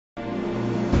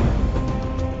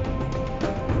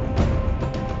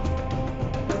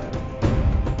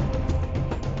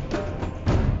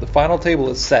final table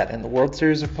is set in the World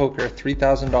Series of Poker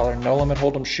 $3,000 No Limit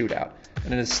Hold'em Shootout,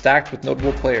 and it is stacked with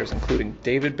notable players including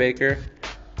David Baker,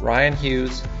 Ryan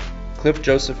Hughes, Cliff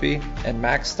Josephy, and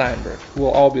Max Steinberg, who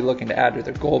will all be looking to add to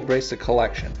their gold bracelet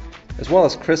collection, as well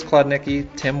as Chris Klodnicki,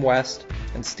 Tim West,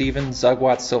 and Steven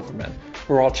Zugwat Silverman,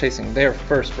 who are all chasing their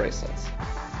first bracelets.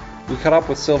 We caught up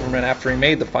with Silverman after he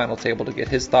made the final table to get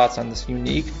his thoughts on this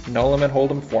unique No Limit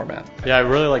Hold'em format. Yeah, I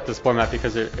really like this format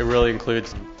because it really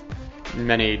includes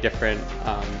many different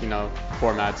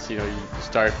formats. You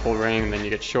start full ring, and then you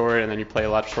get short, and then you play a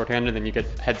lot shorthanded, and then you get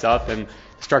heads up, and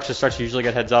the structure starts to usually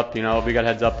get heads up. We got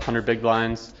heads up 100 big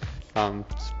blinds.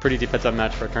 It's a pretty deep heads up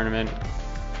match for a tournament,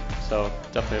 so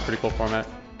definitely a pretty cool format.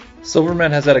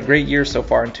 Silverman has had a great year so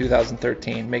far in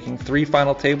 2013, making 3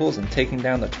 final tables and taking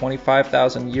down the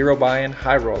 25,000 Euro buy-in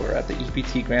high roller at the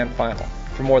EPT Grand Final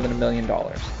for more than $1 million.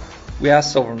 We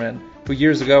asked Silverman, who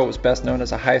years ago was best known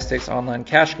as a high-stakes online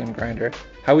cash game grinder,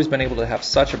 how he's been able to have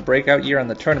such a breakout year on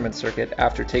the tournament circuit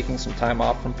after taking some time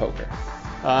off from poker.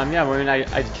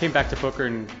 I came back to poker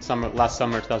in last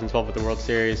summer, 2012, with the World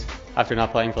Series after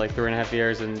not playing for like 3.5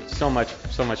 years, and so much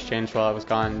changed while I was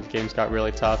gone. The games got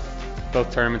really tough,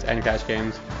 both tournaments and cash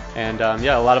games. And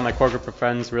a lot of my core group of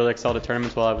friends really excelled at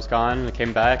tournaments while I was gone. I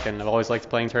came back, and I've always liked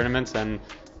playing tournaments, and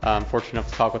I'm fortunate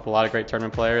enough to talk with a lot of great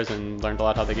tournament players and learned a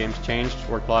lot how the game's changed,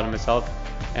 worked a lot on myself.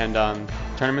 And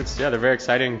tournaments, they're very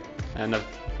exciting, and I'm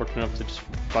fortunate enough to just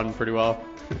run pretty well.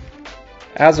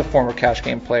 As a former cash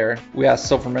game player, we asked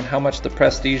Silverman how much the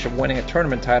prestige of winning a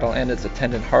tournament title and its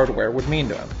attendant hardware would mean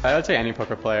to him. I would say any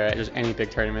poker player, just any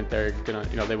big tournament, they're gonna,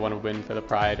 they want to win for the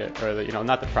pride, or the,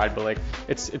 not the pride, but like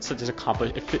it's just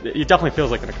accomplished. It definitely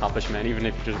feels like an accomplishment, even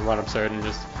if you just run absurd and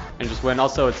just win.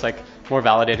 Also, it's like more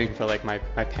validating for like my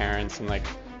parents and like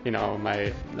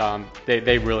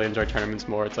they really enjoy tournaments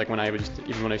more. It's like when I used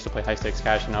to play high stakes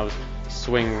cash, and I was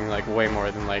swinging like way more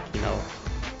than like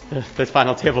the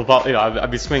final table ball.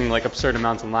 I'd be swinging like absurd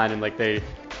amounts in line, and like they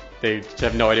just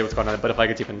have no idea what's going on. But if I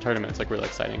get deep in the tournament, it's like really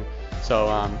exciting. So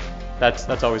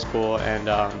that's always cool. And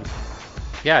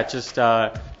it's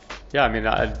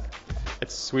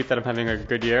sweet that I'm having a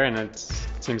good year, and it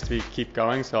seems to keep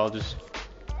going. So I'll just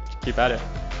keep at it.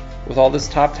 With all this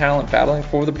top talent battling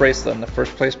for the bracelet and the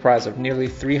first place prize of nearly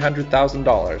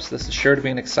 $300,000, this is sure to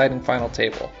be an exciting final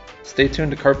table. Stay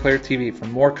tuned to Card Player TV for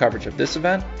more coverage of this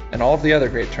event and all of the other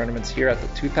great tournaments here at the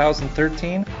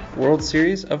 2013 World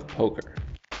Series of Poker.